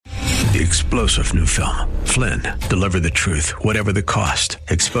The explosive new film, Flynn, deliver the truth, whatever the cost,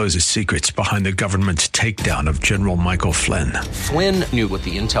 exposes secrets behind the government's takedown of General Michael Flynn. Flynn knew what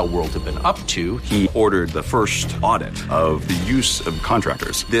the intel world had been up to. He ordered the first audit of the use of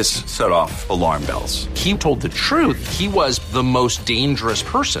contractors. This set off alarm bells. He told the truth. He was the most dangerous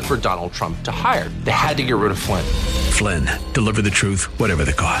person for Donald Trump to hire. They had to get rid of Flynn. Flynn, deliver the truth, whatever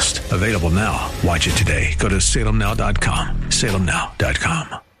the cost. Available now. Watch it today. Go to salemnow.com.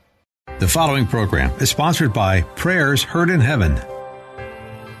 salemnow.com. The following program is sponsored by Prayers Heard in Heaven.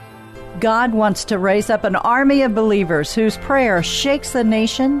 God wants to raise up an army of believers whose prayer shakes the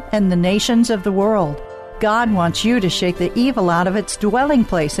nation and the nations of the world. God wants you to shake the evil out of its dwelling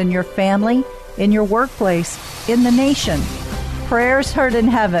place in your family, in your workplace, in the nation. Prayers Heard in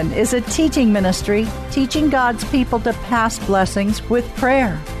Heaven is a teaching ministry teaching God's people to pass blessings with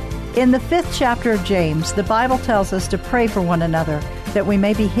prayer. In the 5th chapter of James, the Bible tells us to pray for one another that we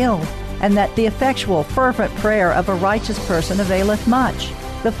may be healed, and that the effectual, fervent prayer of a righteous person availeth much.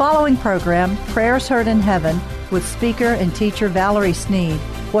 The following program, Prayers Heard in Heaven, with speaker and teacher Valerie Sneed,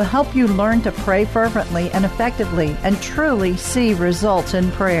 will help you learn to pray fervently and effectively and truly see results in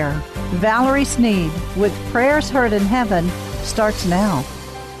prayer. Valerie Sneed with Prayers Heard in Heaven starts now.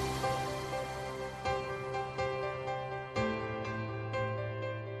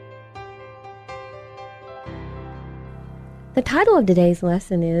 The title of today's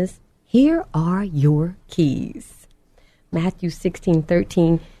lesson is, Here Are Your Keys. Matthew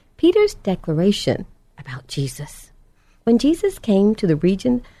 16:13, Peter's declaration about Jesus. When Jesus came to the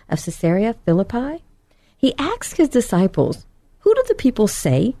region of Caesarea Philippi, he asked his disciples, Who do the people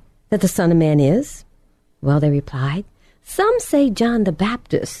say that the Son of Man is? Well, they replied, Some say John the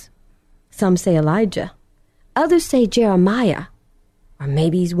Baptist, some say Elijah, others say Jeremiah, or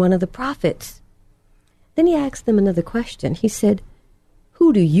maybe he's one of the prophets. Then he asked them another question. He said,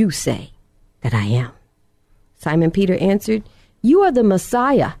 Who do you say that I am? Simon Peter answered, You are the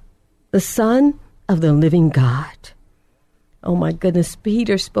Messiah, the Son of the living God. Oh my goodness,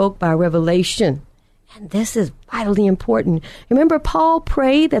 Peter spoke by revelation. And this is vitally important. Remember, Paul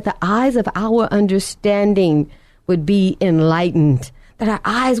prayed that the eyes of our understanding would be enlightened, that our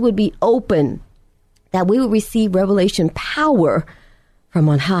eyes would be open, that we would receive revelation power from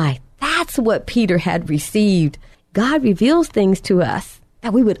on high. That's what Peter had received. God reveals things to us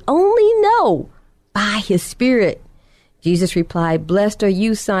that we would only know by his Spirit. Jesus replied, Blessed are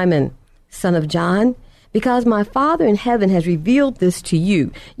you, Simon, son of John, because my Father in heaven has revealed this to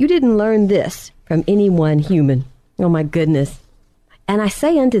you. You didn't learn this from any one human. Oh, my goodness. And I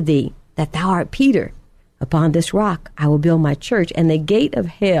say unto thee that thou art Peter. Upon this rock I will build my church, and the gate of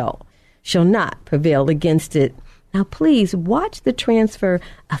hell shall not prevail against it. Now, please watch the transfer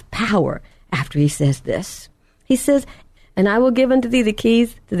of power after he says this. He says, And I will give unto thee the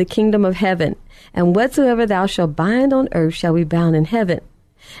keys to the kingdom of heaven. And whatsoever thou shalt bind on earth shall be bound in heaven.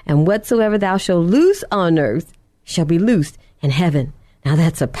 And whatsoever thou shalt loose on earth shall be loosed in heaven. Now,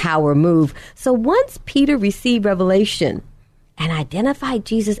 that's a power move. So once Peter received revelation and identified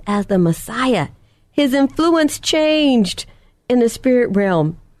Jesus as the Messiah, his influence changed in the spirit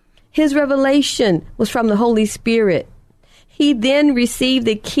realm. His revelation was from the Holy Spirit. He then received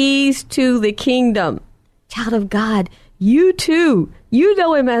the keys to the kingdom. Child of God, you too, you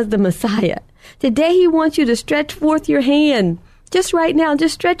know him as the Messiah. Today he wants you to stretch forth your hand. Just right now,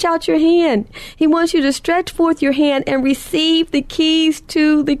 just stretch out your hand. He wants you to stretch forth your hand and receive the keys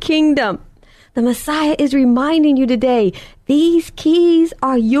to the kingdom. The Messiah is reminding you today, these keys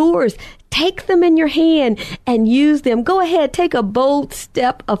are yours. Take them in your hand and use them. Go ahead, take a bold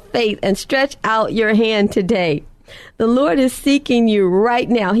step of faith and stretch out your hand today. The Lord is seeking you right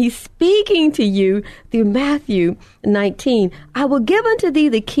now. He's speaking to you through Matthew 19. I will give unto thee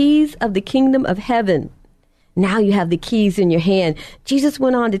the keys of the kingdom of heaven. Now you have the keys in your hand. Jesus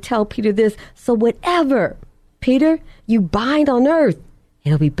went on to tell Peter this. So whatever, Peter, you bind on earth,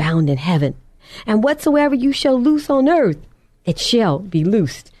 it'll be bound in heaven. And whatsoever you shall loose on earth, it shall be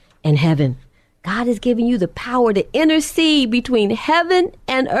loosed in heaven. God is giving you the power to intercede between heaven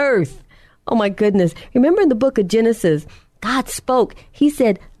and earth. Oh my goodness. Remember in the book of Genesis, God spoke. He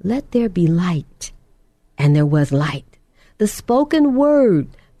said, let there be light. And there was light. The spoken word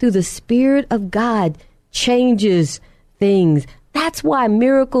through the Spirit of God changes things. That's why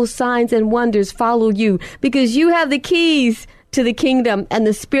miracles, signs, and wonders follow you, because you have the keys to the kingdom and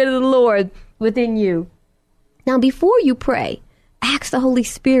the Spirit of the Lord within you. Now, before you pray, ask the Holy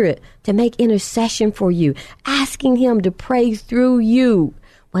Spirit to make intercession for you, asking him to pray through you.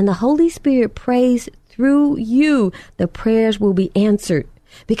 When the Holy Spirit prays through you, the prayers will be answered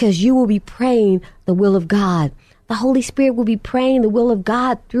because you will be praying the will of God. the Holy Spirit will be praying the will of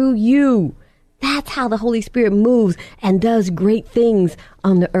God through you. That's how the Holy Spirit moves and does great things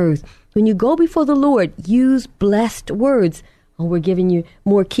on the earth. When you go before the Lord, use blessed words. Oh, we're giving you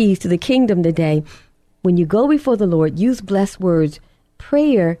more keys to the kingdom today. When you go before the Lord, use blessed words.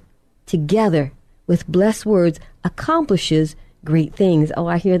 Prayer together with blessed words accomplishes great things. Oh,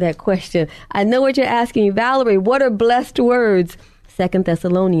 I hear that question. I know what you're asking me, Valerie. What are blessed words? 2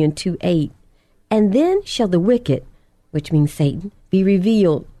 Thessalonians 2:8. And then shall the wicked, which means Satan, be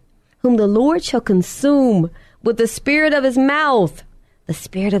revealed, whom the Lord shall consume with the spirit of his mouth. The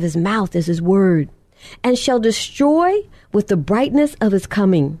spirit of his mouth is his word. And shall destroy with the brightness of his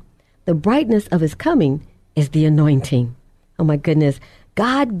coming. The brightness of his coming is the anointing. Oh my goodness.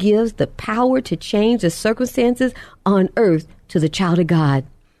 God gives the power to change the circumstances on earth to the child of God.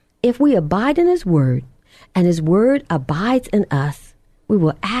 If we abide in his word and his word abides in us, we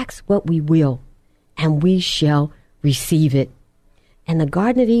will ask what we will and we shall receive it. In the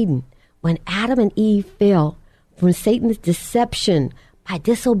Garden of Eden, when Adam and Eve fell from Satan's deception by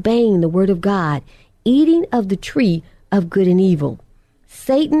disobeying the word of God, eating of the tree of good and evil,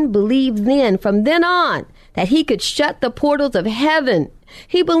 Satan believed then, from then on, that he could shut the portals of heaven.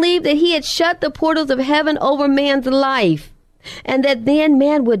 He believed that he had shut the portals of heaven over man's life, and that then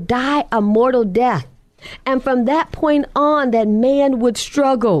man would die a mortal death. And from that point on, that man would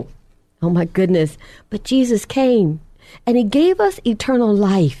struggle. Oh my goodness. But Jesus came, and he gave us eternal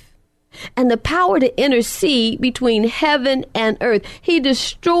life and the power to intercede between heaven and earth. He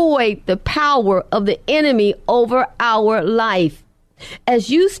destroyed the power of the enemy over our life. As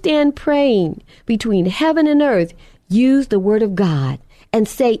you stand praying between heaven and earth, use the word of God and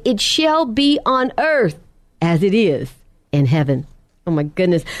say, it shall be on earth as it is in heaven. Oh my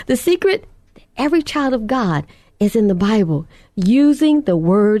goodness. The secret to every child of God is in the Bible, using the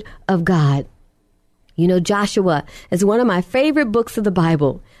word of God. You know, Joshua is one of my favorite books of the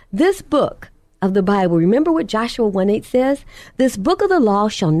Bible. This book of the Bible, remember what Joshua 1:8 says? This book of the law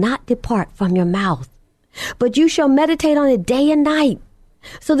shall not depart from your mouth, but you shall meditate on it day and night,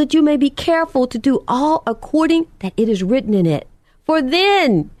 so that you may be careful to do all according that it is written in it. For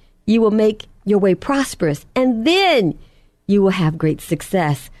then you will make your way prosperous, and then you will have great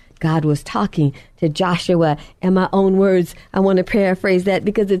success. God was talking to Joshua. In my own words, I want to paraphrase that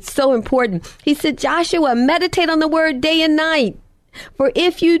because it's so important. He said, Joshua, meditate on the word day and night. For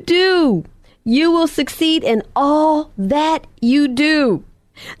if you do, you will succeed in all that you do.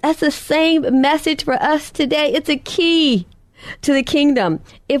 That's the same message for us today. It's a key to the kingdom.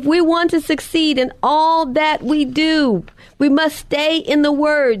 If we want to succeed in all that we do, we must stay in the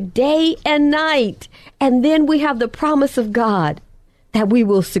word day and night. And then we have the promise of God that we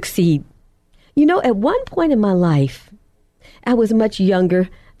will succeed. You know, at one point in my life, I was much younger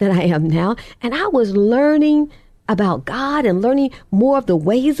than I am now, and I was learning about God and learning more of the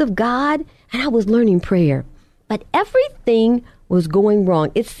ways of God, and I was learning prayer. But everything was going wrong.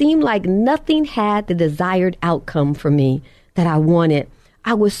 It seemed like nothing had the desired outcome for me that I wanted.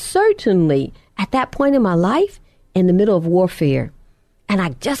 I was certainly, at that point in my life, in the middle of warfare, and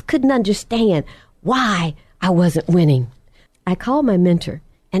I just couldn't understand why I wasn't winning. I called my mentor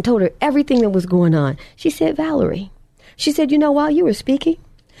and told her everything that was going on. She said, Valerie, she said, you know, while you were speaking,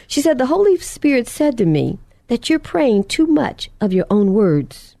 she said, the Holy Spirit said to me that you're praying too much of your own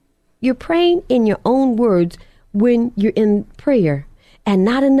words. You're praying in your own words when you're in prayer and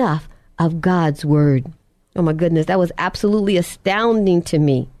not enough of God's word. Oh my goodness, that was absolutely astounding to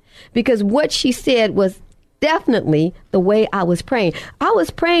me because what she said was definitely the way I was praying. I was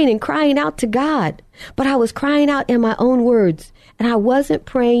praying and crying out to God, but I was crying out in my own words, and I wasn't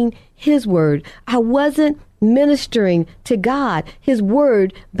praying his word. I wasn't ministering to God, his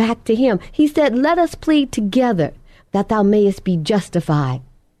word back to him. He said, let us plead together that thou mayest be justified.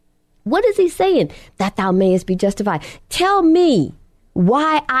 What is he saying? That thou mayest be justified. Tell me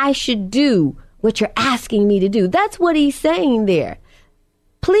why I should do what you're asking me to do. That's what he's saying there.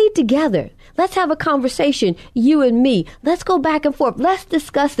 Plead together. Let's have a conversation, you and me. Let's go back and forth. Let's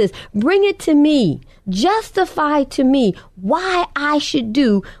discuss this. Bring it to me. Justify to me why I should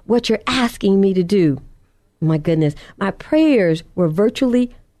do what you're asking me to do. My goodness, my prayers were virtually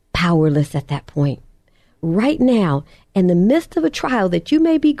powerless at that point. Right now, in the midst of a trial that you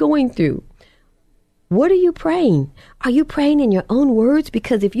may be going through, what are you praying? Are you praying in your own words?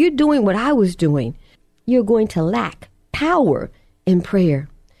 Because if you're doing what I was doing, you're going to lack power in prayer.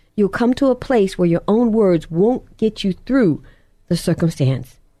 You'll come to a place where your own words won't get you through the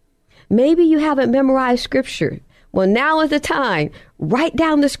circumstance. Maybe you haven't memorized scripture. Well, now is the time. Write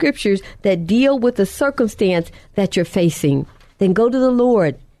down the scriptures that deal with the circumstance that you're facing. Then go to the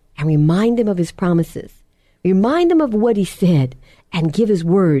Lord and remind him of his promises. Remind him of what he said and give his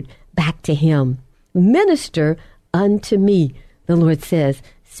word back to him. Minister unto me, the Lord says.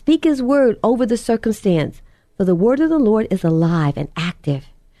 Speak his word over the circumstance, for the word of the Lord is alive and active,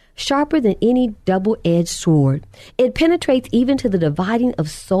 sharper than any double-edged sword. It penetrates even to the dividing of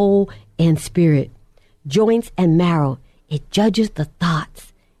soul and spirit, joints and marrow. It judges the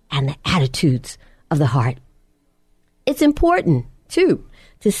thoughts and the attitudes of the heart. It's important, too,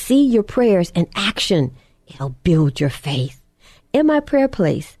 to see your prayers in action. It'll build your faith. In my prayer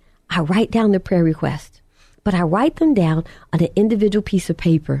place, I write down the prayer requests, but I write them down on an individual piece of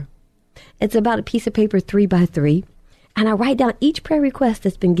paper. It's about a piece of paper 3 by 3, and I write down each prayer request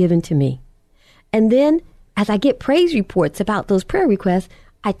that's been given to me. And then, as I get praise reports about those prayer requests,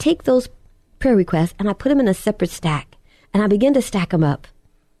 I take those prayer requests and I put them in a separate stack, and I begin to stack them up.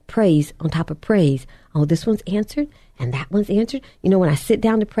 Praise on top of praise. Oh, this one's answered and that one's answered. You know, when I sit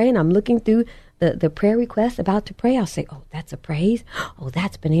down to pray and I'm looking through the prayer requests about to pray, I'll say, oh, that's a praise. Oh,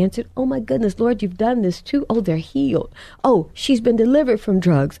 that's been answered. Oh, my goodness, Lord, you've done this too. Oh, they're healed. Oh, she's been delivered from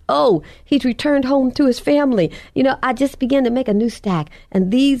drugs. Oh, he's returned home to his family. You know, I just began to make a new stack.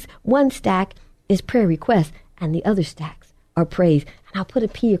 And one stack is prayer requests and the other stacks are praise. And I'll put a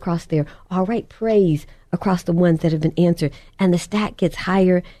P across there. I'll write praise across the ones that have been answered. And the stack gets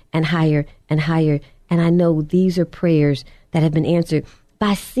higher and higher and higher. And I know these are prayers that have been answered.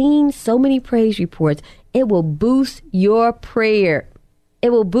 By seeing so many praise reports, it will boost your prayer.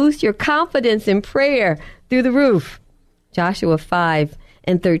 It will boost your confidence in prayer through the roof. Joshua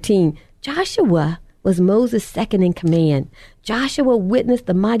 5:13. Joshua was Moses' second in command. Joshua witnessed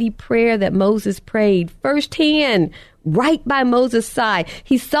the mighty prayer that Moses prayed firsthand, right by Moses' side.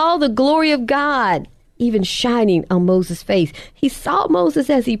 He saw the glory of God even shining on Moses' face. He saw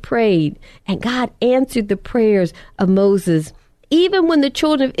Moses as he prayed, and God answered the prayers of Moses. Even when the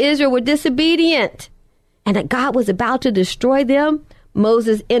children of Israel were disobedient and that God was about to destroy them,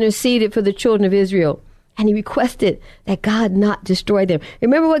 Moses interceded for the children of Israel. And he requested that God not destroy them.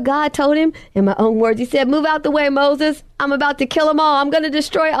 Remember what God told him? In my own words, he said, move out the way, Moses. I'm about to kill them all. I'm going to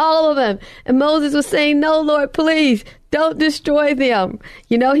destroy all of them. And Moses was saying, no, Lord, please don't destroy them.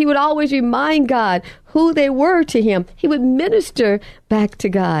 You know, he would always remind God who they were to him. He would minister back to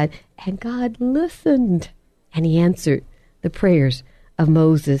God. And God listened. And he answered the prayers of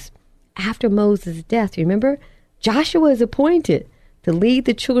Moses. After Moses' death, remember, Joshua is appointed to lead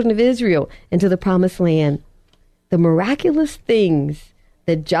the children of Israel into the promised land. The miraculous things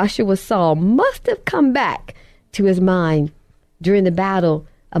that Joshua saw must have come back to his mind during the battle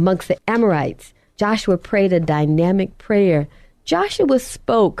amongst the Amorites. Joshua prayed a dynamic prayer. Joshua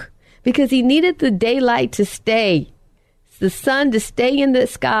spoke because he needed the daylight to stay, the sun to stay in the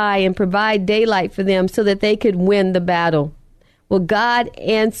sky and provide daylight for them so that they could win the battle. Well, God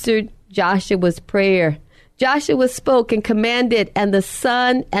answered Joshua's prayer. Joshua spoke and commanded, and the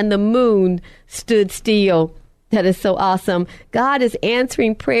sun and the moon stood still. That is so awesome. God is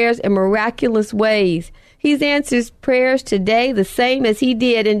answering prayers in miraculous ways. He answers prayers today the same as he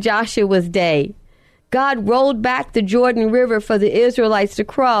did in Joshua's day. God rolled back the Jordan River for the Israelites to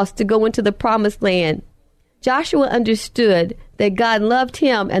cross to go into the promised land. Joshua understood that God loved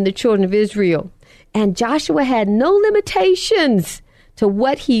him and the children of Israel. And Joshua had no limitations to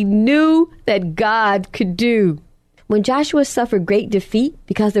what he knew that God could do. When Joshua suffered great defeat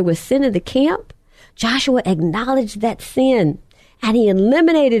because there was sin in the camp, Joshua acknowledged that sin and he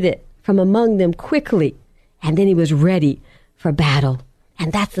eliminated it from among them quickly. And then he was ready for battle.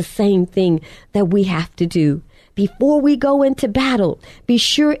 And that's the same thing that we have to do. Before we go into battle, be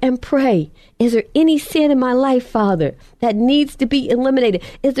sure and pray. Is there any sin in my life, Father, that needs to be eliminated?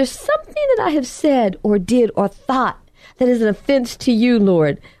 Is there something that I have said or did or thought that is an offense to you,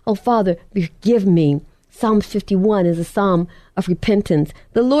 Lord? Oh, Father, forgive me. Psalm 51 is a psalm of repentance.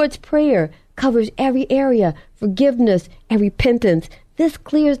 The Lord's Prayer covers every area, forgiveness and repentance. This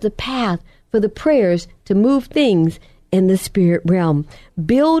clears the path for the prayers to move things in the spirit realm.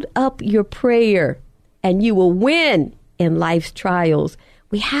 Build up your prayer and you will win in life's trials.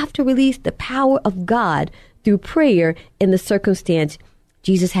 We have to release the power of God through prayer in the circumstance.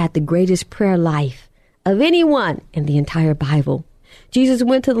 Jesus had the greatest prayer life of anyone in the entire Bible. Jesus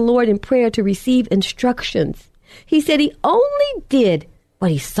went to the Lord in prayer to receive instructions. He said he only did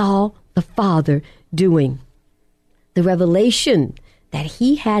what he saw the Father doing. The revelation that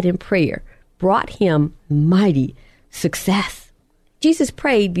he had in prayer brought him mighty success. Jesus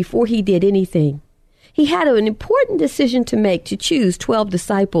prayed before he did anything. He had an important decision to make, to choose 12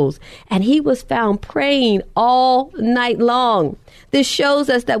 disciples, and he was found praying all night long. This shows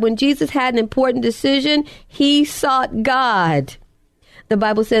us that when Jesus had an important decision, he sought God. The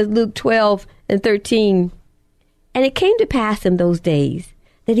Bible says, Luke 12:13, And it came to pass in those days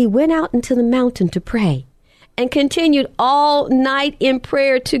that he went out into the mountain to pray and continued all night in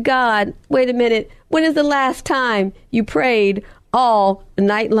prayer to God. Wait a minute. When is the last time you prayed all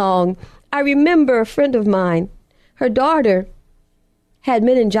night long? I remember a friend of mine, her daughter had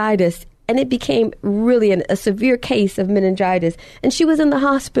meningitis, and it became really a severe case of meningitis. And she was in the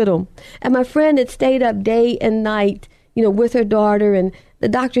hospital. And my friend had stayed up day and night, with her daughter. And the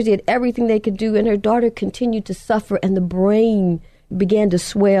doctors did everything they could do. And her daughter continued to suffer. And the brain began to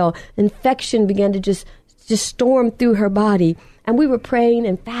swell. Infection began to just storm through her body. And we were praying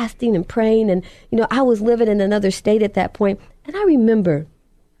and fasting and praying. And, I was living in another state at that point. And I remember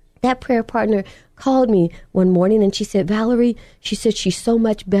that prayer partner called me one morning and she said, Valerie, she said, she's so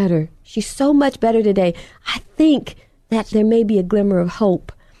much better. She's so much better today. I think that there may be a glimmer of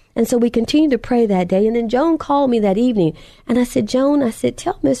hope. And so we continued to pray that day. And then Joan called me that evening. And I said, Joan,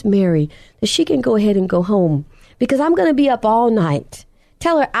 tell Miss Mary that she can go ahead and go home because I'm going to be up all night.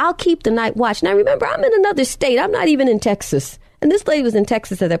 Tell her I'll keep the night watch. Now, remember, I'm in another state. I'm not even in Texas. And this lady was in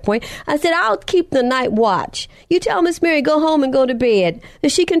Texas at that point. I said, I'll keep the night watch. You tell Miss Mary, go home and go to bed.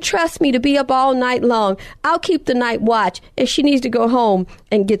 That she can trust me to be up all night long. I'll keep the night watch. And she needs to go home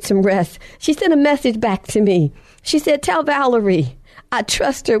and get some rest. She sent a message back to me. She said, tell Valerie, I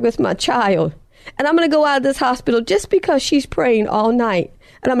trust her with my child. And I'm going to go out of this hospital just because she's praying all night.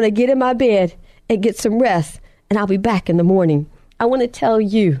 And I'm going to get in my bed and get some rest. And I'll be back in the morning. I want to tell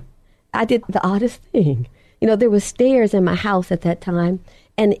you, I did the oddest thing. There was stairs in my house at that time,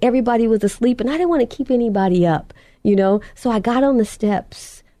 and everybody was asleep, and I didn't want to keep anybody up, So I got on the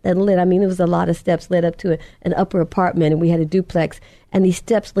steps that lit. I mean, there was a lot of steps led up to an upper apartment, and we had a duplex, and these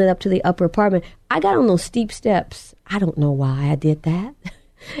steps led up to the upper apartment. I got on those steep steps. I don't know why I did that.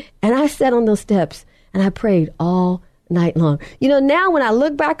 And I sat on those steps, and I prayed all night long. Now when I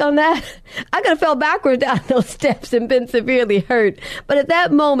look back on that, I could have fell backwards down those steps and been severely hurt. But at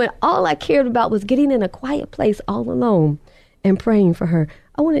that moment, all I cared about was getting in a quiet place all alone and praying for her.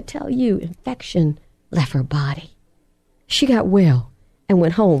 I want to tell you, infection left her body. She got well and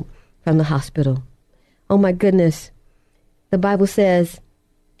went home from the hospital. Oh my goodness. The Bible says,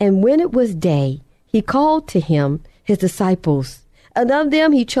 and when it was day, he called to him his disciples, and of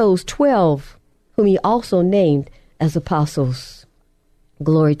them he chose 12, whom he also named as apostles.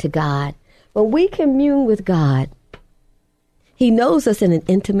 Glory to God. When we commune with God, he knows us in an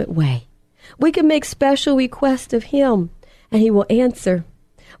intimate way. We can make special requests of him and he will answer.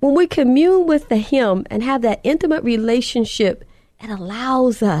 When we commune with him and have that intimate relationship, it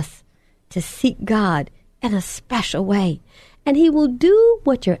allows us to seek God in a special way. And he will do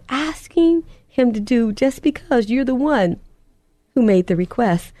what you're asking him to do just because you're the one who made the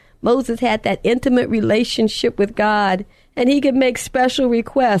request. Moses had that intimate relationship with God, and he could make special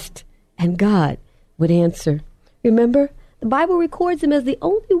requests, and God would answer. Remember, the Bible records him as the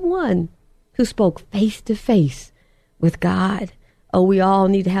only one who spoke face to face with God. Oh, we all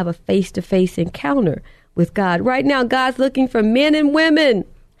need to have a face-to-face encounter with God. Right now, God's looking for men and women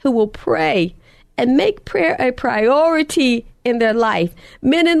who will pray and make prayer a priority in their life.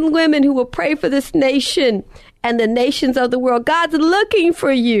 Men and women who will pray for this nation and the nations of the world. God's looking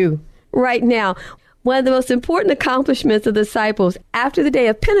for you right now. One of the most important accomplishments of the disciples after the day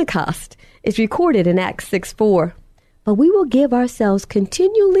of Pentecost is recorded in Acts 6:4. But we will give ourselves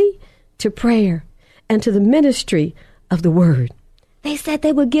continually to prayer and to the ministry of the word. They said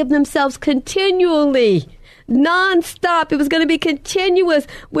they would give themselves continually, nonstop. It was going to be continuous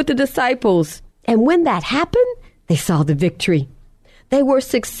with the disciples. And when that happened, they saw the victory. They were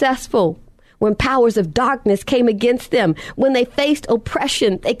successful. When powers of darkness came against them, when they faced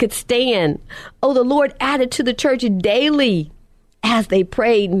oppression, they could stand. Oh, the Lord added to the church daily. As they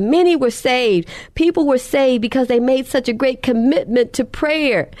prayed, many were saved. People were saved because they made such a great commitment to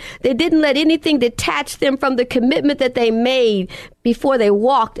prayer. They didn't let anything detach them from the commitment that they made before they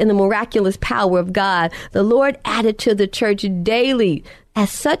walked in the miraculous power of God. The Lord added to the church daily. As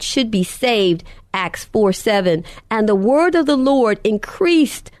such should be saved, Acts 4:7. And the word of the Lord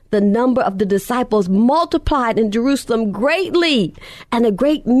increased. The number of the disciples multiplied in Jerusalem greatly, and a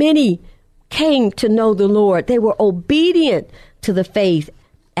great many came to know the Lord. They were obedient to the faith.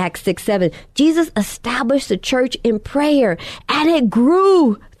 Acts 6:7. Jesus established the church in prayer, and it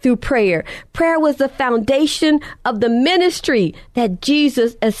grew through prayer. Prayer was the foundation of the ministry that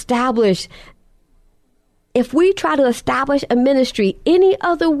Jesus established. If we try to establish a ministry any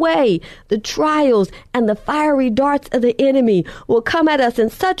other way, the trials and the fiery darts of the enemy will come at us in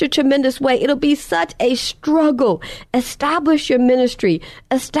such a tremendous way. It'll be such a struggle. Establish your ministry.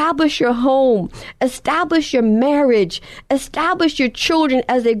 Establish your home. Establish your marriage. Establish your children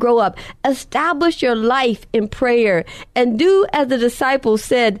as they grow up. Establish your life in prayer. And do as the disciples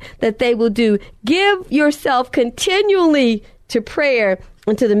said that they will do. Give yourself continually to prayer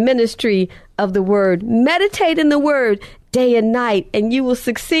and to the ministry of the word. Meditate in the word day and night, and you will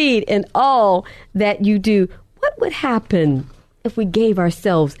succeed in all that you do. What would happen if we gave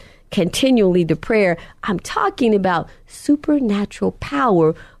ourselves continually to prayer? I'm talking about supernatural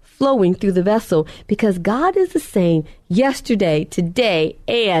power flowing through the vessel, because God is the same yesterday, today,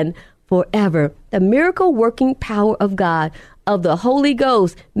 and forever. The miracle working power of God, of the Holy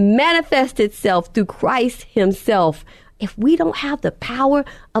Ghost, manifests itself through Christ himself. If we don't have the power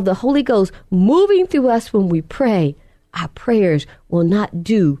of the Holy Ghost moving through us when we pray, our prayers will not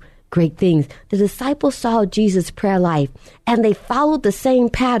do great things. The disciples saw Jesus' prayer life, and they followed the same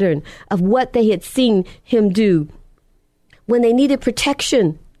pattern of what they had seen him do. When they needed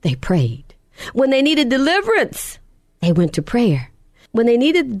protection, they prayed. When they needed deliverance, they went to prayer. When they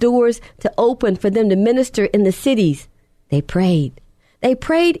needed doors to open for them to minister in the cities, they prayed. They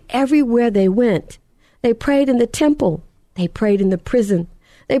prayed everywhere they went. They prayed in the temple. They prayed in the prison.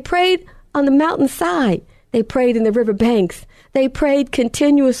 They prayed on the mountainside. They prayed in the riverbanks. They prayed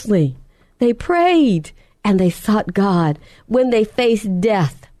continuously. They prayed and they sought God. When they faced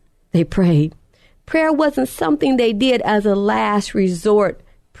death, they prayed. Prayer wasn't something they did as a last resort.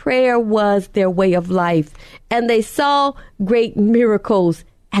 Prayer was their way of life. And they saw great miracles,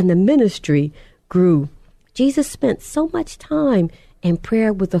 and the ministry grew. Jesus spent so much time in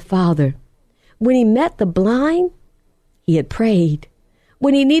prayer with the Father. When he met the blind, he had prayed.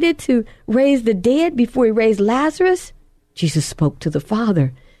 When he needed to raise the dead before he raised Lazarus, Jesus spoke to the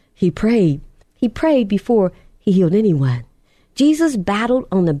Father. He prayed. He prayed before he healed anyone. Jesus battled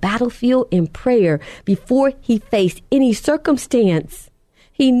on the battlefield in prayer before he faced any circumstance.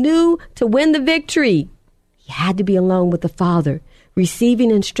 He knew to win the victory, he had to be alone with the Father,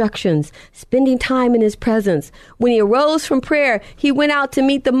 receiving instructions, spending time in his presence. When he arose from prayer, he went out to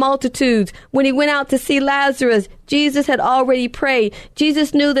meet the multitudes. When he went out to see Lazarus, Jesus had already prayed.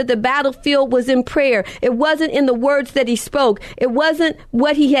 Jesus knew that the battlefield was in prayer. It wasn't in the words that he spoke. It wasn't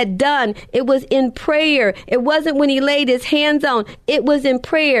what he had done. It was in prayer. It wasn't when he laid his hands on. It was in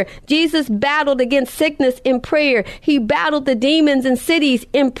prayer. Jesus battled against sickness in prayer. He battled the demons in cities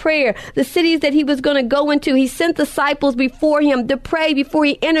in prayer. The cities that he was going to go into, he sent disciples before him to pray before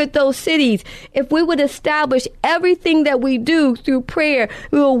he entered those cities. If we would establish everything that we do through prayer,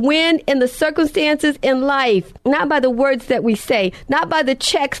 we will win in the circumstances in life. Not by the words that we say, not by the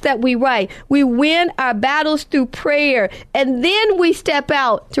checks that we write. We win our battles through prayer. And then we step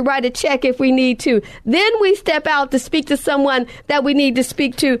out to write a check if we need to. Then we step out to speak to someone that we need to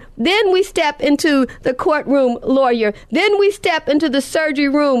speak to. Then we step into the courtroom lawyer. Then we step into the surgery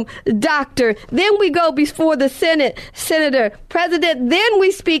room doctor. Then we go before the Senate, senator, president. Then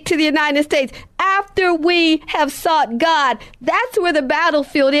we speak to the United States. After we have sought God, that's where the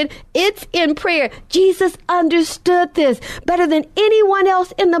battlefield is. It's in prayer. Jesus understood this better than anyone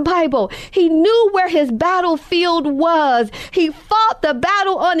else in the Bible. He knew where his battlefield was. He fought the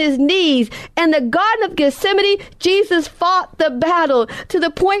battle on his knees. In the Garden of Gethsemane, Jesus fought the battle to the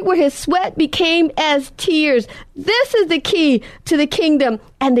point where his sweat became as tears. This is the key to the kingdom,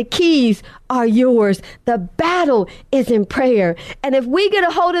 and the keys are yours. The battle is in prayer. And if we get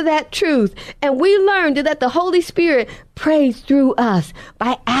a hold of that truth and we learn that the Holy Spirit prays through us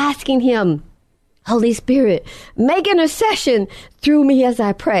by asking him, Holy Spirit, make intercession through me as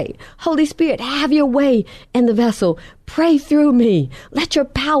I pray. Holy Spirit, have your way in the vessel. Pray through me. Let your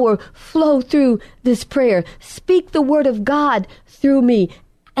power flow through this prayer. Speak the word of God through me.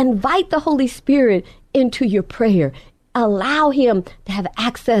 Invite the Holy Spirit into your prayer. Allow him to have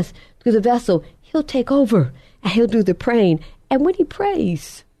access through the vessel. He'll take over and he'll do the praying. And when he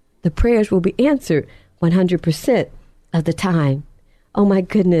prays, the prayers will be answered 100% of the time. Oh my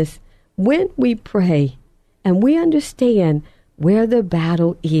goodness. When we pray and we understand where the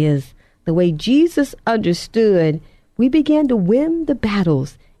battle is, the way Jesus understood, we begin to win the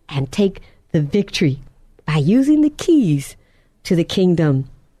battles and take the victory by using the keys to the kingdom.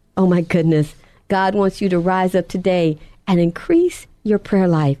 Oh my goodness. God wants you to rise up today and increase your prayer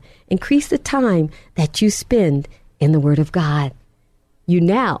life. Increase the time that you spend in the Word of God. You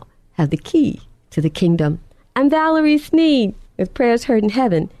now have the key to the kingdom. I'm Valerie Sneed with Prayers Heard in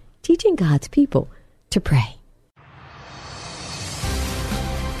Heaven, teaching God's people to pray.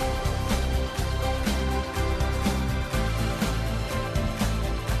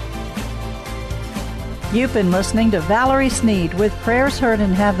 You've been listening to Valerie Sneed with Prayers Heard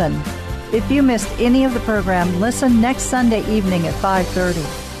in Heaven. If you missed any of the program, listen next Sunday evening at 5:30.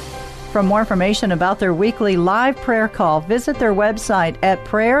 For more information about their weekly live prayer call, visit their website at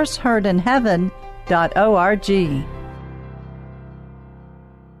prayersheardinheaven.org.